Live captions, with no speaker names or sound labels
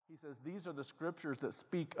He says, these are the scriptures that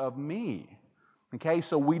speak of me. Okay,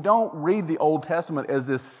 so we don't read the Old Testament as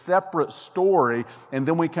this separate story, and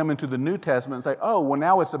then we come into the New Testament and say, oh, well,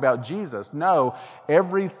 now it's about Jesus. No,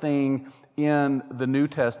 everything in the New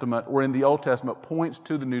Testament or in the Old Testament points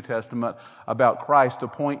to the New Testament about Christ. The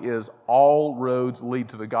point is, all roads lead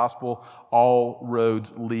to the gospel. All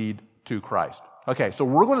roads lead to Christ. Okay, so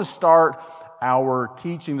we're going to start our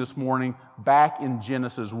teaching this morning back in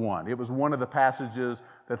Genesis 1. It was one of the passages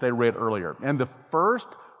that they read earlier. And the first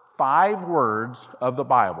 5 words of the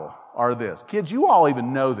Bible are this. Kids, you all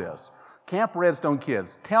even know this. Camp Redstone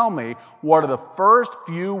kids, tell me, what are the first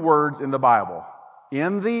few words in the Bible?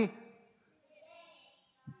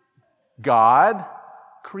 God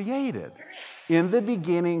created. In the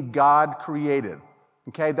beginning, God created.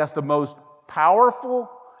 Okay, that's the most powerful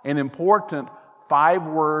and important 5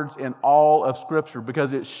 words in all of Scripture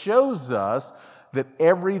because it shows us that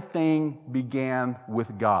everything began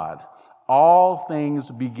with God. All things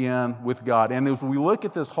begin with God. And as we look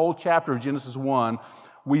at this whole chapter of Genesis 1,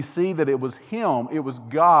 we see that it was Him, it was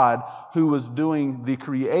God who was doing the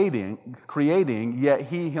creating, yet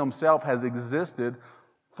He Himself has existed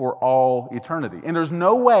for all eternity. And there's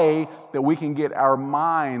no way that we can get our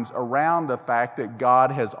minds around the fact that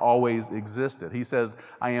God has always existed. He says,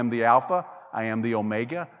 I am the Alpha, I am the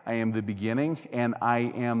Omega, I am the beginning, and I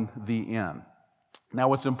am the end.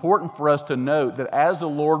 Now, it's important for us to note that as the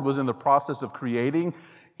Lord was in the process of creating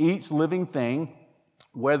each living thing,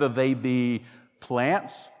 whether they be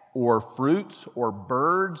plants or fruits or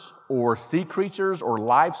birds or sea creatures or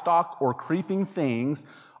livestock or creeping things,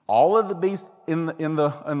 all of the beasts in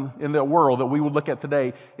the world that we would look at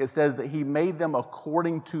today, it says that He made them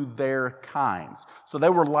according to their kinds. So they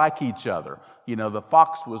were like each other. You know, the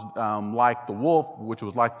fox was like the wolf, which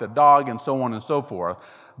was like the dog, and so on and so forth.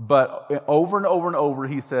 But over and over and over,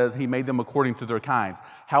 He says He made them according to their kinds.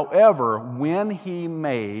 However, when He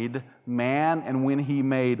made man and when He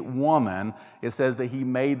made woman, it says that He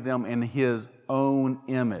made them in His own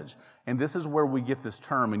image. And this is where we get this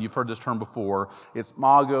term, and you've heard this term before. It's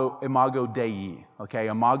imago Dei, okay?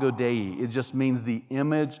 Imago Dei. It just means the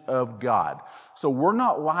image of God. So we're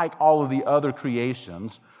not like all of the other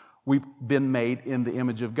creations. We've been made in the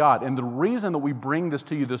image of God. And the reason that we bring this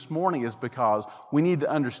to you this morning is because we need to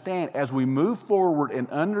understand, as we move forward and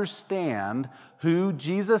understand who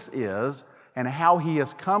Jesus is and how He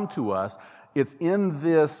has come to us, it's in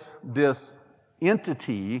this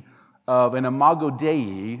entity of an imago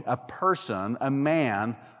Dei, a person, a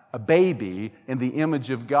man, a baby in the image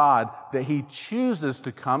of God, that He chooses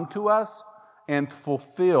to come to us and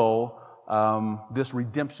fulfill this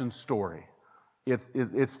redemption story.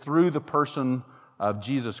 It's through the person of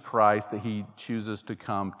Jesus Christ that He chooses to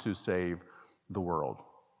come to save the world.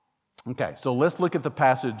 Okay, so let's look at the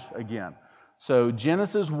passage again. So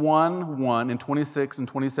Genesis 1:1 and 26 and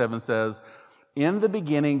 27 says, in the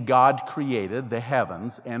beginning, God created the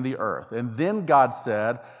heavens and the earth. And then God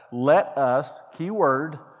said, let us,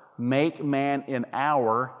 keyword, make man in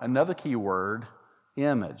our, another keyword,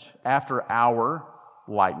 image, after our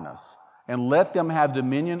likeness. And let them have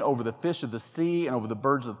dominion over the fish of the sea and over the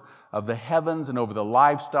birds of the heavens and over the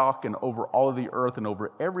livestock and over all of the earth and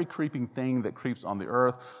over every creeping thing that creeps on the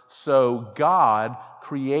earth. So God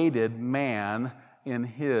created man in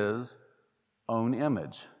His own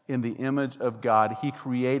image. In the image of God, He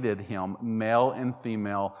created him, male and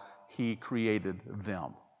female, He created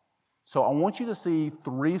them. So I want you to see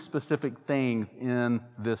 3 specific things in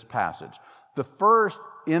this passage. The first,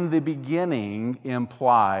 in the beginning,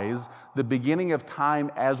 implies the beginning of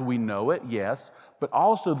time as we know it, yes, but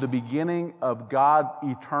also the beginning of God's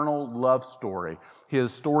eternal love story,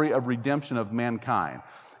 His story of redemption of mankind.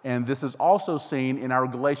 And this is also seen in our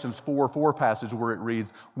Galatians 4:4 passage where it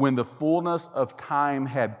reads, when the fullness of time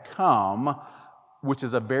had come, which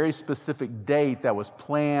is a very specific date that was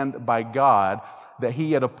planned by God, that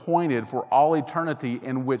He had appointed for all eternity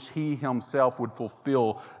in which He Himself would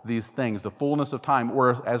fulfill these things. The fullness of time,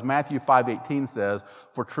 or as Matthew 5:18 says,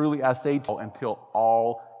 for truly I say to you, until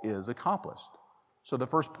all is accomplished. So the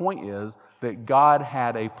first point is that God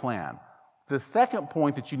had a plan. The second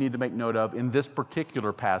point that you need to make note of in this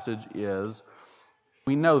particular passage is,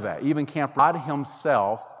 we know that, even God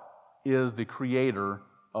Himself is the creator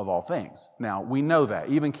of all things. Now, we know that.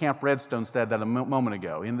 Even Camp Redstone said that a moment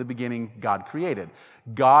ago. In the beginning, God created.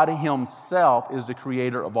 God Himself is the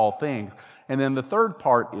creator of all things. And then the third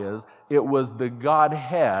part is, it was the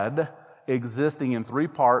Godhead existing in 3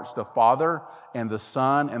 parts, the Father and the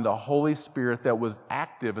Son and the Holy Spirit, that was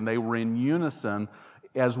active, and they were in unison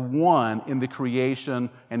as one in the creation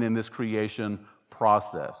and in this creation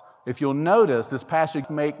process. If you'll notice, this passage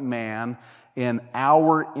make man in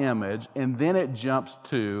our image, and then it jumps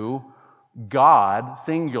to God,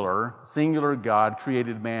 singular God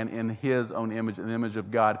created man in his own image, in the image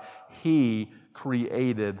of God. He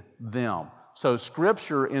created them. So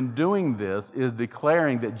Scripture, in doing this, is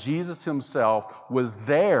declaring that Jesus himself was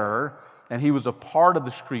there and he was a part of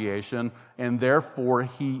this creation, and therefore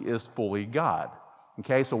he is fully God.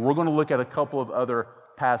 Okay, so we're going to look at a couple of other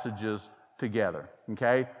passages together.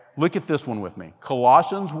 Okay, look at this one with me.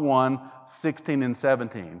 Colossians 1, 16 and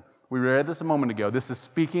 17. We read this a moment ago. This is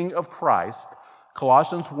speaking of Christ.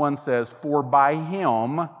 Colossians 1 says, "For by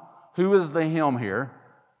him," who is the him here?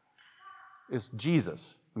 It's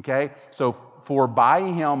Jesus. Okay? So, for by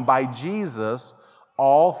him, by Jesus,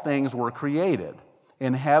 all things were created.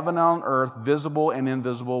 In heaven and on earth, visible and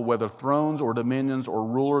invisible, whether thrones or dominions or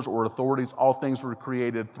rulers or authorities, all things were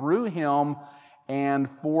created through him and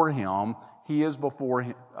for him. He is before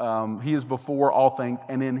all things,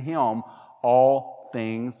 and in him all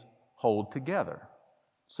things hold together.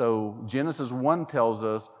 So Genesis 1 tells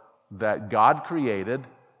us that God created.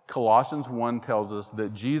 Colossians 1 tells us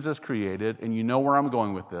that Jesus created, and you know where I'm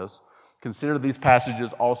going with this. Consider these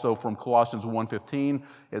passages also from Colossians 1:15.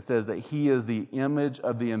 It says that he is the image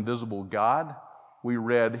of the invisible God. We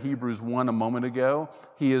read Hebrews 1 a moment ago.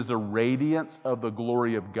 He is the radiance of the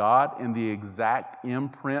glory of God and the exact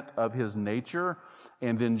imprint of his nature.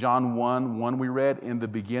 And then John 1 we read, in the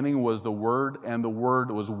beginning was the Word, and the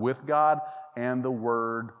Word was with God, and the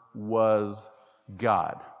Word was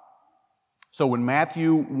God. So when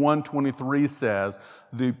Matthew 1:23 says,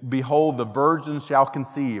 "Behold, the virgin shall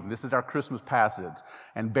conceive," this is our Christmas passage,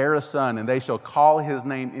 "and bear a son, and they shall call his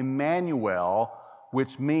name Emmanuel,"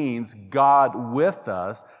 which means God with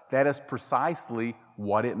us, that is precisely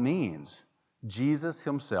what it means. Jesus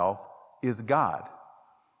himself is God,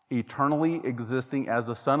 eternally existing as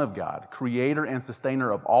the Son of God, creator and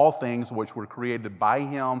sustainer of all things which were created by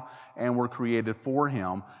him and were created for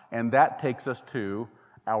him. And that takes us to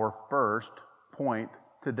our first point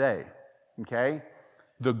today, okay?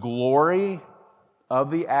 The glory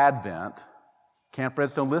of the Advent, Camp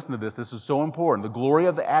Redstone, listen to this. This is so important. The glory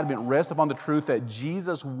of the Advent rests upon the truth that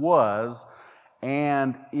Jesus was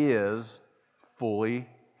and is fully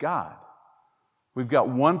God. We've got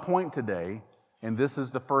one point today, and this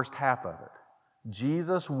is the first half of it.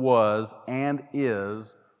 Jesus was and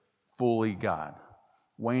is fully God.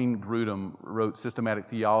 Wayne Grudem wrote Systematic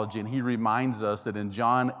Theology, and he reminds us that in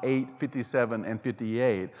John 8:57 and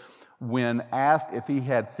 58, when asked if he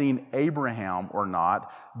had seen Abraham or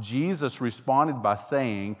not, Jesus responded by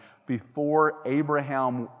saying, "Before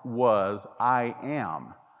Abraham was, I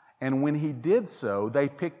am." And when he did so, they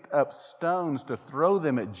picked up stones to throw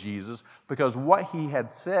them at Jesus because what he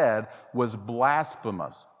had said was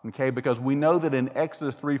blasphemous. Okay, because we know that in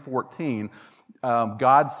Exodus 3:14,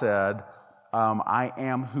 God said, "I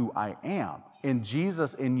am who I am." And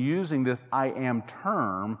Jesus, in using this "I am"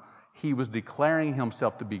 term, he was declaring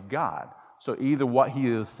himself to be God. So either what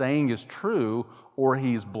he is saying is true, or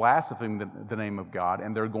he's blaspheming the name of God,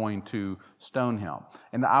 and they're going to stone him.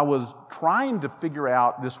 And I was trying to figure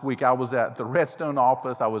out this week, I was at the Redstone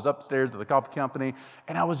office, I was upstairs at the coffee company,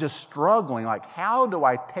 and I was just struggling, like, how do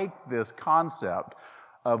I take this concept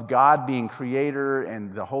of God being creator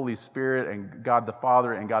and the Holy Spirit and God the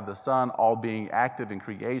Father and God the Son all being active in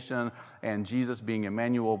creation and Jesus being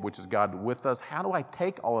Emmanuel, which is God with us? How do I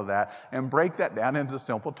take all of that and break that down into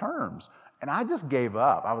simple terms? And I just gave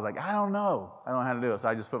up. I was like, I don't know. I don't know how to do it. So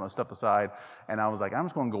I just put my stuff aside and I was like, I'm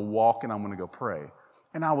just going to go walk and I'm going to go pray.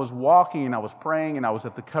 And I was walking and I was praying and I was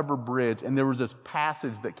at the covered bridge and there was this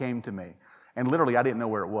passage that came to me. And literally, I didn't know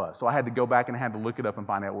where it was. So I had to go back and I had to look it up and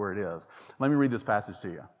find out where it is. Let me read this passage to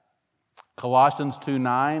you. Colossians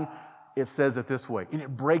 2:9, it says it this way. And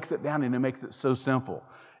it breaks it down and it makes it so simple.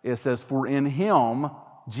 It says, "For in him,"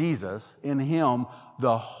 Jesus, "in him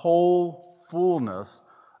the whole fullness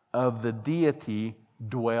of the deity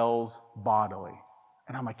dwells bodily."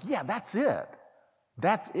 And I'm like, yeah, that's it.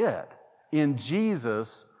 That's it. In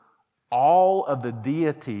Jesus, all of the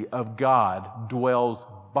deity of God dwells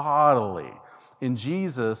bodily. In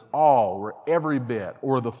Jesus, all, or every bit,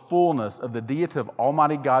 or the fullness of the deity of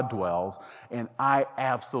Almighty God dwells, and I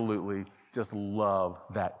absolutely just love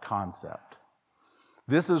that concept.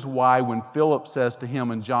 This is why when Philip says to him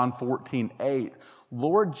in John 14:8,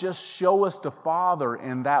 "Lord, just show us the Father,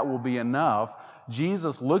 and that will be enough,"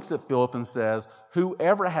 Jesus looks at Philip and says,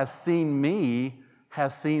 "Whoever has seen me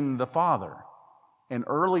has seen the Father." And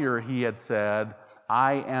earlier he had said,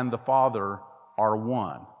 "I and the Father are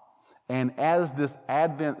one." And as this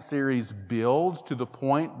Advent series builds to the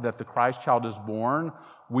point that the Christ child is born,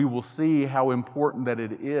 we will see how important that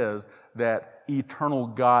it is that eternal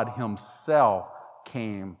God himself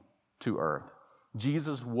came to earth.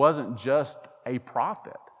 Jesus wasn't just a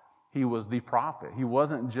prophet. He was the prophet. He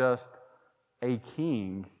wasn't just a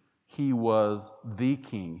king. He was the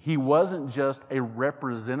king. He wasn't just a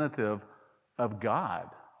representative of God.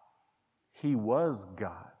 He was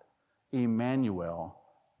God. Emmanuel,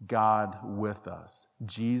 God with us.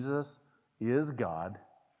 Jesus is God,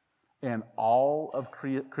 and all of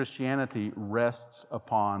Christianity rests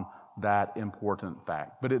upon that important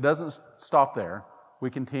fact. But it doesn't stop there. We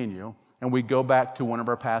continue, and we go back to one of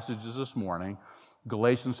our passages this morning,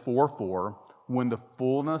 Galatians 4:4. When the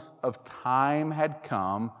fullness of time had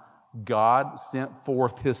come, God sent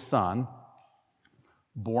forth his Son,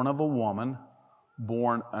 born of a woman,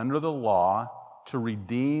 born under the law, to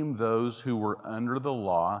redeem those who were under the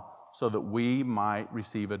law, so that we might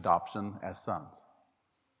receive adoption as sons.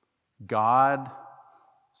 God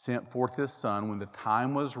sent forth his Son when the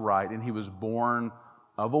time was right, and he was born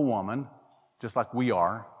of a woman, just like we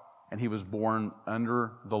are, and he was born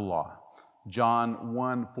under the law. John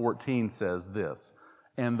 1:14 says this,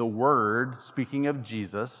 and the Word, speaking of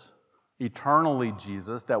Jesus, eternally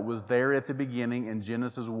Jesus, that was there at the beginning in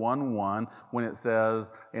Genesis 1:1, when it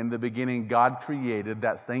says, in the beginning God created,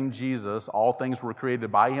 that same Jesus, all things were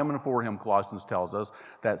created by him and for him, Colossians tells us,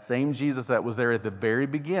 that same Jesus that was there at the very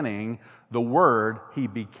beginning, the Word, he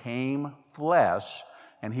became flesh,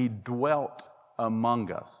 and he dwelt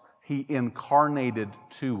among us. He incarnated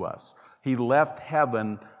to us. He left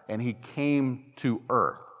heaven and he came to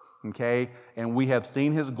earth. Okay? And we have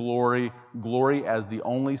seen his glory as the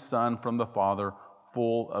only Son from the Father,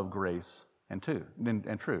 full of grace and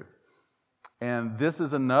truth. And this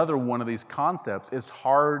is another one of these concepts. It's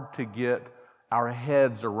hard to get our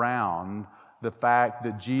heads around the fact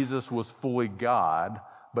that Jesus was fully God,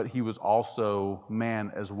 but he was also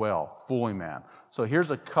man as well, fully man. So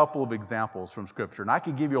here's a couple of examples from Scripture. And I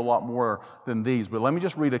could give you a lot more than these, but let me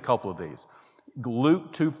just read a couple of these.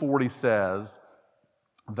 Luke 2:40 says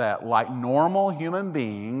that like normal human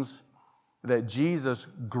beings, that Jesus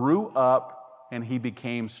grew up and he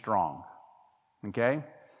became strong. Okay?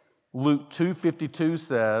 Luke 2:52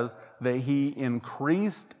 says that he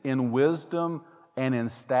increased in wisdom and in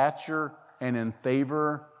stature and in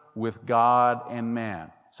favor with God and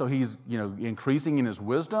man. So he's, increasing in his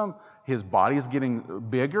wisdom, his body is getting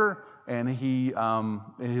bigger, and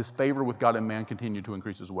his favor with God and man continued to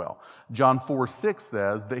increase as well. John 4:6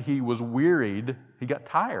 says that he was wearied, he got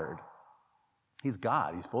tired. He's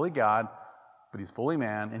God, he's fully God, but he's fully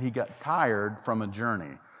man, and he got tired from a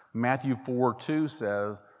journey. Matthew 4:2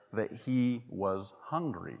 says that he was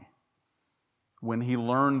hungry. When he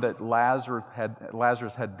learned that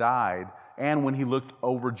Lazarus had died, and when he looked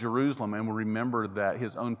over Jerusalem and remembered that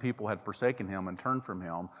his own people had forsaken him and turned from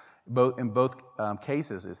him, in both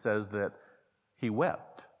cases it says that he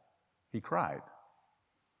wept, he cried.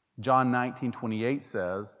 John 19:28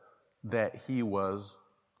 says that he was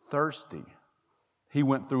thirsty. He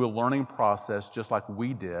went through a learning process just like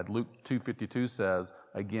we did. Luke 2:52 says,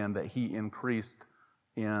 again, that he increased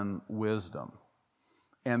in wisdom.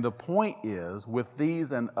 And the point is, with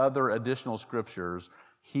these and other additional scriptures,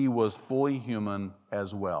 he was fully human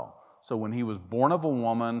as well. So when he was born of a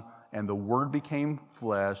woman and the Word became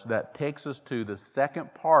flesh, that takes us to the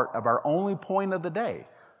second part of our only point of the day.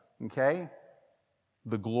 Okay?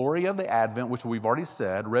 The glory of the Advent, which we've already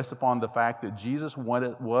said, rests upon the fact that Jesus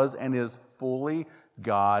was and is fully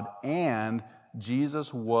God, and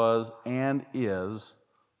Jesus was and is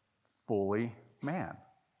fully man.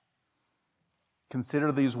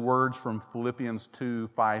 Consider these words from Philippians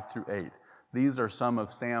 2:5-8. These are some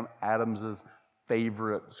of Sam Adams's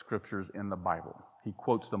favorite scriptures in the Bible. He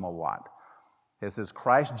quotes them a lot. It says,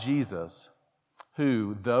 Christ Jesus,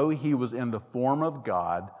 who, though he was in the form of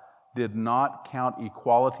God, did not count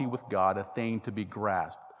equality with God a thing to be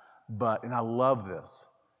grasped, but, and I love this,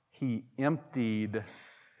 he emptied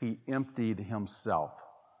himself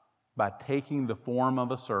by taking the form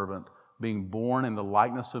of a servant, being born in the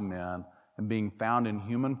likeness of men, and being found in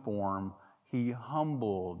human form. He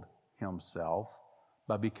humbled himself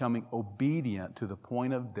by becoming obedient to the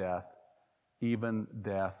point of death, even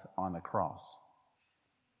death on the cross.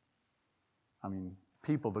 I mean,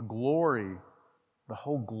 people, the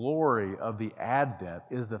whole glory of the Advent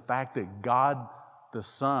is the fact that God the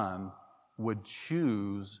Son would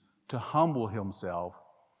choose to humble himself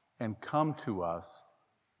and come to us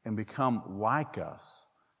and become like us.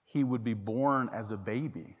 He would be born as a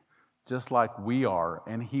baby, just like we are,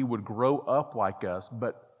 and he would grow up like us,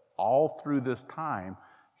 but all through this time,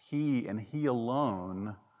 he and he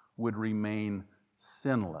alone would remain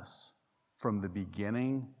sinless from the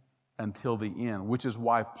beginning until the end, which is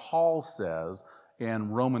why Paul says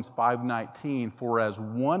in Romans 5:19, for as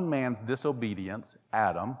one man's disobedience,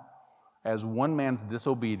 Adam, as one man's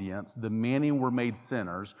disobedience, the many were made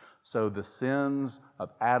sinners, so the sins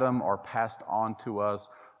of Adam are passed on to us.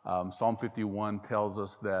 Psalm 51 tells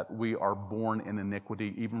us that we are born in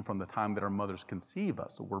iniquity, even from the time that our mothers conceive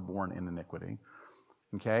us, so we're born in iniquity.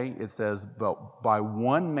 Okay, it says, but by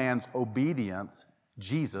one man's obedience,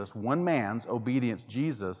 Jesus, one man's obedience,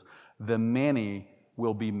 Jesus, the many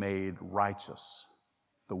will be made righteous.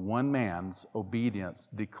 The one man's obedience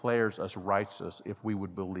declares us righteous if we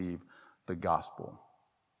would believe the gospel.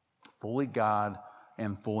 Fully God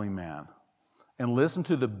and fully man. And listen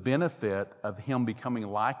to the benefit of him becoming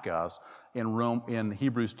like us in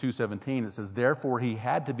Hebrews 2:17. It says, therefore he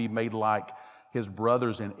had to be made like his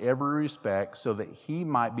brothers in every respect so that he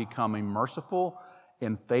might become a merciful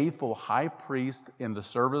and faithful high priest in the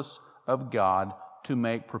service of God to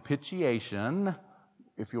make propitiation.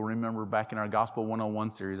 If you'll remember back in our Gospel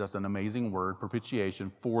 101 series, that's an amazing word,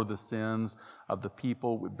 propitiation, for the sins of the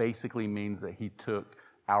people. It basically means that he took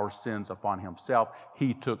our sins upon himself.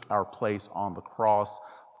 He took our place on the cross,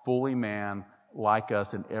 fully man, like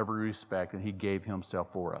us in every respect, and he gave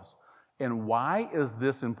himself for us. And why is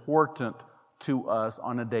this important to us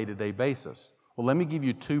on a day-to-day basis? Well, let me give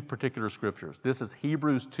you two particular scriptures. This is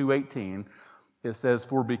Hebrews 2:18. It says,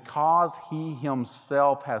 for because he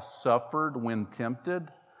himself has suffered when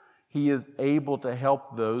tempted, he is able to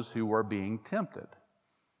help those who are being tempted.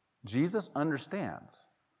 Jesus understands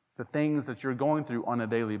the things that you're going through on a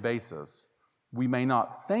daily basis. We may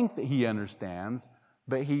not think that he understands,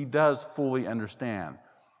 but he does fully understand.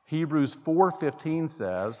 Hebrews 4:15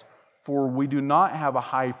 says, for we do not have a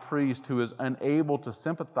high priest who is unable to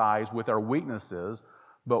sympathize with our weaknesses,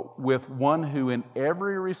 but with one who in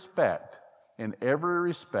every respect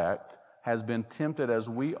has been tempted as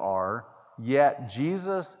we are, yet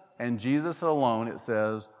Jesus and Jesus alone, it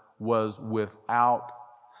says, was without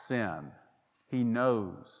sin. He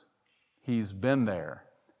knows. He's been there.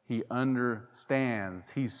 He understands.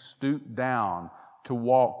 He stooped down to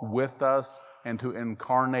walk with us and to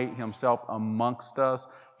incarnate himself amongst us.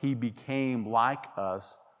 He became like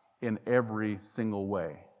us in every single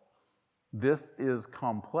way. This is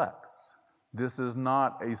complex. This is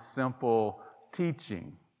not a simple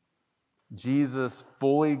teaching. Jesus,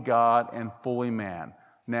 fully God and fully man.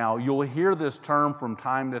 Now, you'll hear this term from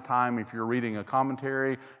time to time if you're reading a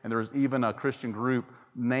commentary, and there's even a Christian group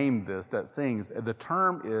named this that sings. The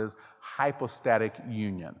term is hypostatic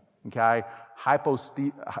union. Okay? Hypostasis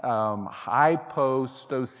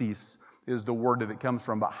is the word that it comes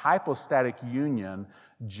from, but hypostatic union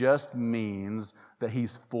just means that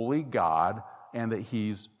he's fully God and that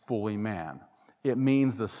he's fully man. It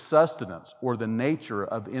means the sustenance or the nature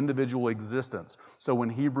of individual existence. So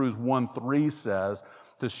when Hebrews 1:3 says,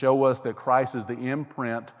 to show us that Christ is the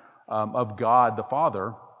imprint of God the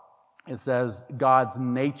Father, it says God's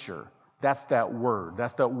nature. That's that word.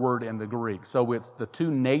 That's that word in the Greek. So it's the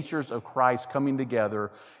two natures of Christ coming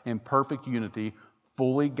together in perfect unity,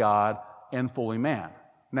 fully God and fully man.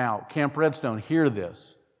 Now, Camp Redstone, hear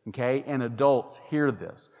this, okay? And adults, hear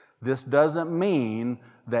this. This doesn't mean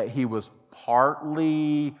that he was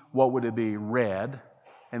partly, what would it be, red,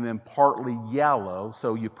 and then partly yellow,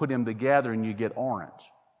 so you put him together and you get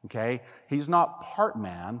orange, okay? He's not part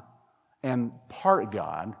man and part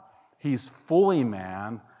God. He's fully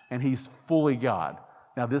man and he's fully God.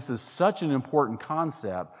 Now, this is such an important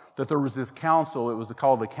concept that there was this council, it was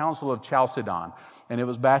called the Council of Chalcedon, and it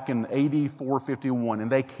was back in AD 451, and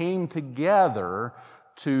they came together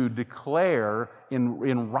to declare in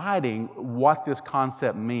writing what this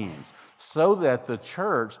concept means, so that the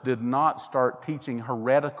church did not start teaching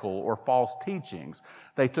heretical or false teachings.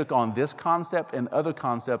 They took on this concept and other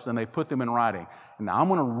concepts and they put them in writing. And now I'm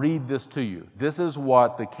going to read this to you. This is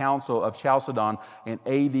what the Council of Chalcedon in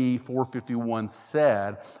AD 451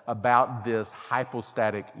 said about this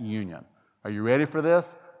hypostatic union. Are you ready for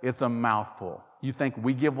this? It's a mouthful. You think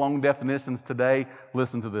we give long definitions today?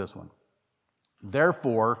 Listen to this one.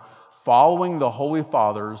 Therefore, following the Holy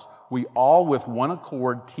Fathers, we all with one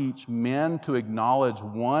accord teach men to acknowledge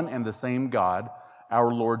one and the same God,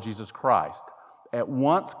 our Lord Jesus Christ, at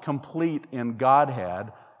once complete in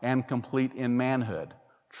Godhead and complete in manhood,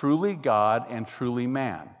 truly God and truly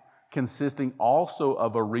man, consisting also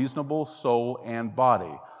of a reasonable soul and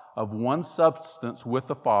body, of one substance with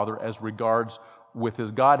the Father as regards with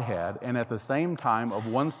his Godhead, and at the same time of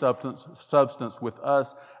one substance with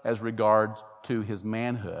us as regards to his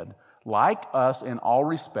manhood, like us in all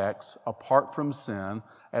respects, apart from sin,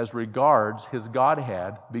 as regards his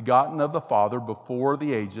Godhead, begotten of the Father before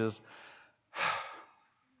the ages,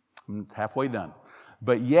 It's halfway done.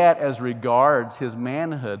 But yet, as regards his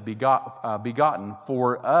manhood begotten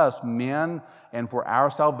for us men and for our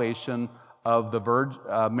salvation of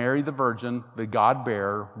the Mary the Virgin, the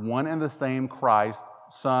God-bearer, one and the same Christ,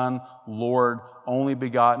 Son, Lord, only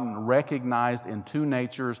begotten, recognized in two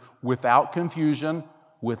natures, without confusion,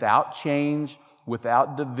 without change,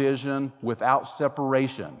 without division, without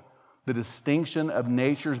separation. The distinction of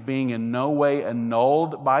natures being in no way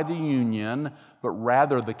annulled by the union, but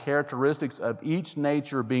rather the characteristics of each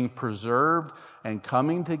nature being preserved and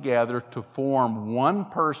coming together to form one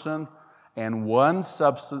person and one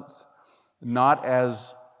substance, not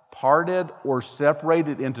as parted or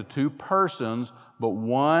separated into two persons, but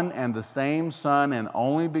one and the same Son and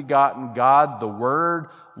only begotten God, the Word,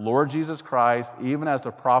 Lord Jesus Christ, even as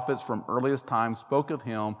the prophets from earliest times spoke of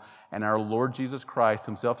him, and our Lord Jesus Christ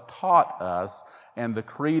himself taught us, and the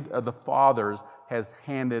creed of the fathers has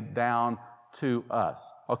handed down to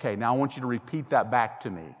us. Okay, now I want you to repeat that back to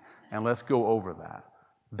me, and let's go over that.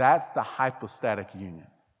 That's the hypostatic union.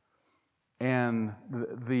 And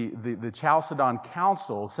the Chalcedon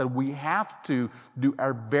Council said we have to do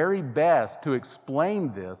our very best to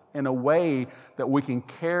explain this in a way that we can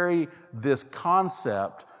carry this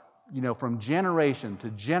concept, from generation to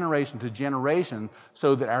generation to generation,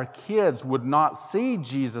 so that our kids would not see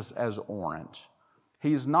Jesus as orange.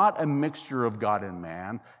 He's not a mixture of God and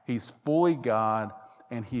man. He's fully God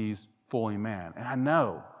and he's fully man. And I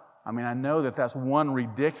know that that's one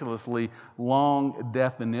ridiculously long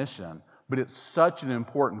definition, but it's such an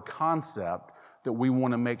important concept that we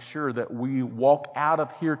want to make sure that we walk out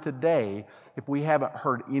of here today. If we haven't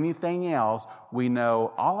heard anything else,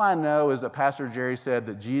 all I know is that Pastor Jerry said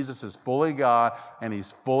that Jesus is fully God and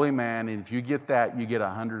he's fully man, and if you get that, you get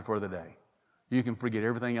 100 for the day. You can forget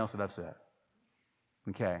everything else that I've said.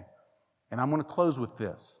 Okay? And I'm going to close with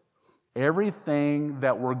this. Everything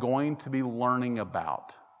that we're going to be learning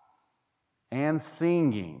about and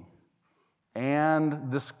singing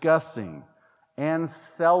and discussing and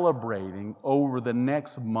celebrating over the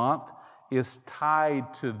next month is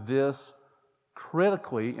tied to this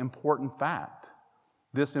critically important fact,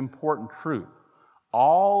 this important truth.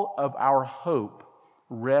 All of our hope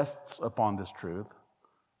rests upon this truth.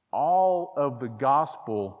 All of the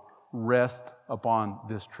gospel rests upon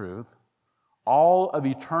this truth. All of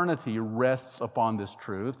eternity rests upon this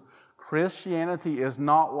truth. Christianity is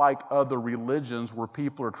not like other religions where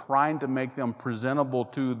people are trying to make them presentable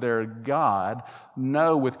to their God.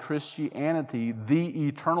 No, with Christianity, the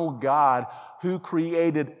eternal God who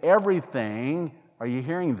created everything, are you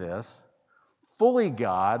hearing this? Fully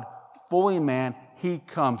God, fully man, he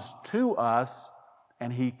comes to us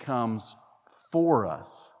and he comes for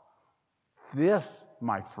us. This,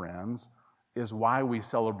 my friends, is why we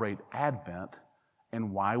celebrate Advent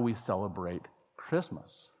and why we celebrate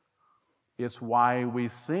Christmas. It's why we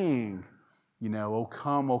sing, O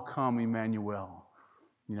come, Emmanuel.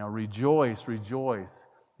 Rejoice, rejoice,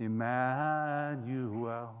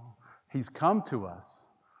 Emmanuel. He's come to us,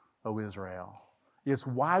 O Israel. It's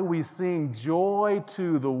why we sing joy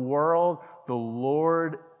to the world, the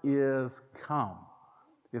Lord is come.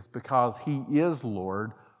 It's because he is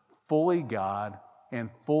Lord, fully God and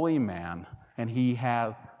fully man, and he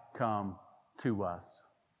has come to us.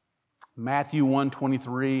 Matthew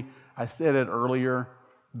 1:23, I said it earlier,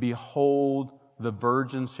 behold, the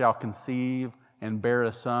virgin shall conceive and bear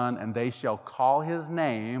a son, and they shall call his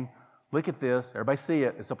name, look at this, everybody see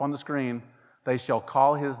it, it's up on the screen, they shall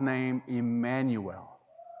call his name Emmanuel,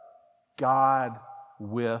 God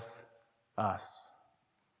with us.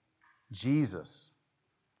 Jesus,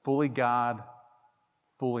 fully God,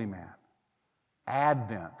 fully man.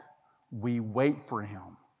 Advent, we wait for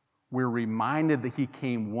him. We're reminded that he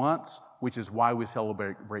came once, which is why we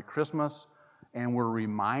celebrate Christmas, and we're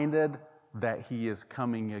reminded that he is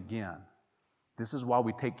coming again. This is why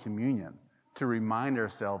we take communion, to remind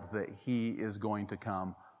ourselves that he is going to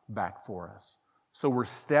come back for us. So we're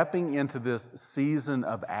stepping into this season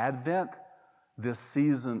of Advent, this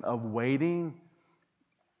season of waiting.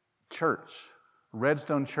 Church,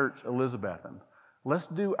 Redstone Church Elizabethan, let's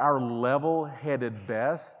do our level-headed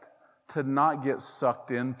best to not get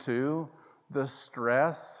sucked into the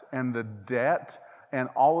stress and the debt and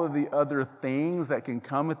all of the other things that can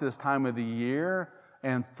come at this time of the year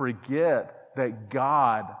and forget that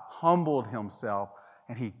God humbled himself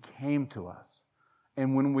and he came to us.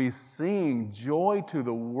 And when we sing joy to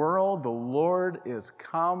the world, the Lord is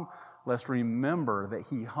come, let's remember that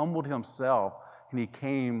he humbled himself and he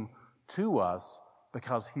came to us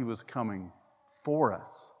because he was coming for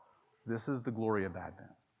us. This is the glory of Advent.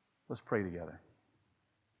 Let's pray together.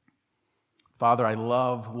 Father, I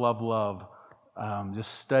love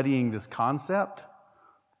just studying this concept,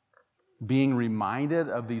 being reminded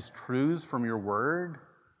of these truths from your word,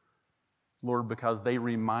 Lord, because they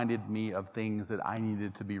reminded me of things that I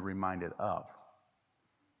needed to be reminded of.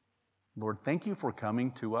 Lord, thank you for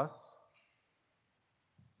coming to us.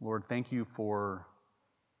 Lord, thank you for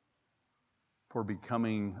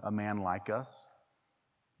becoming a man like us.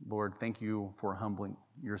 Lord, thank you for humbling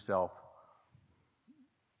yourself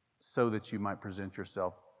so that you might present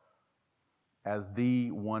yourself as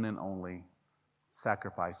the one and only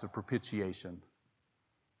sacrifice, the propitiation,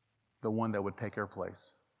 the one that would take our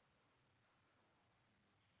place.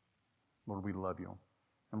 Lord, we love you.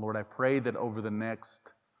 And Lord, I pray that over the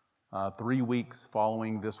next 3 weeks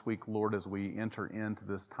following this week, Lord, as we enter into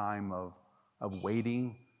this time of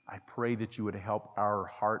waiting, I pray that you would help our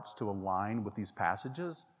hearts to align with these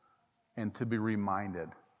passages and to be reminded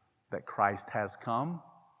that Christ has come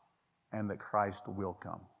and that Christ will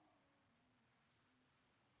come.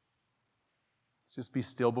 Let's just be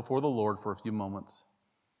still before the Lord for a few moments.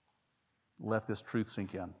 Let this truth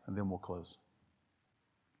sink in, and then we'll close.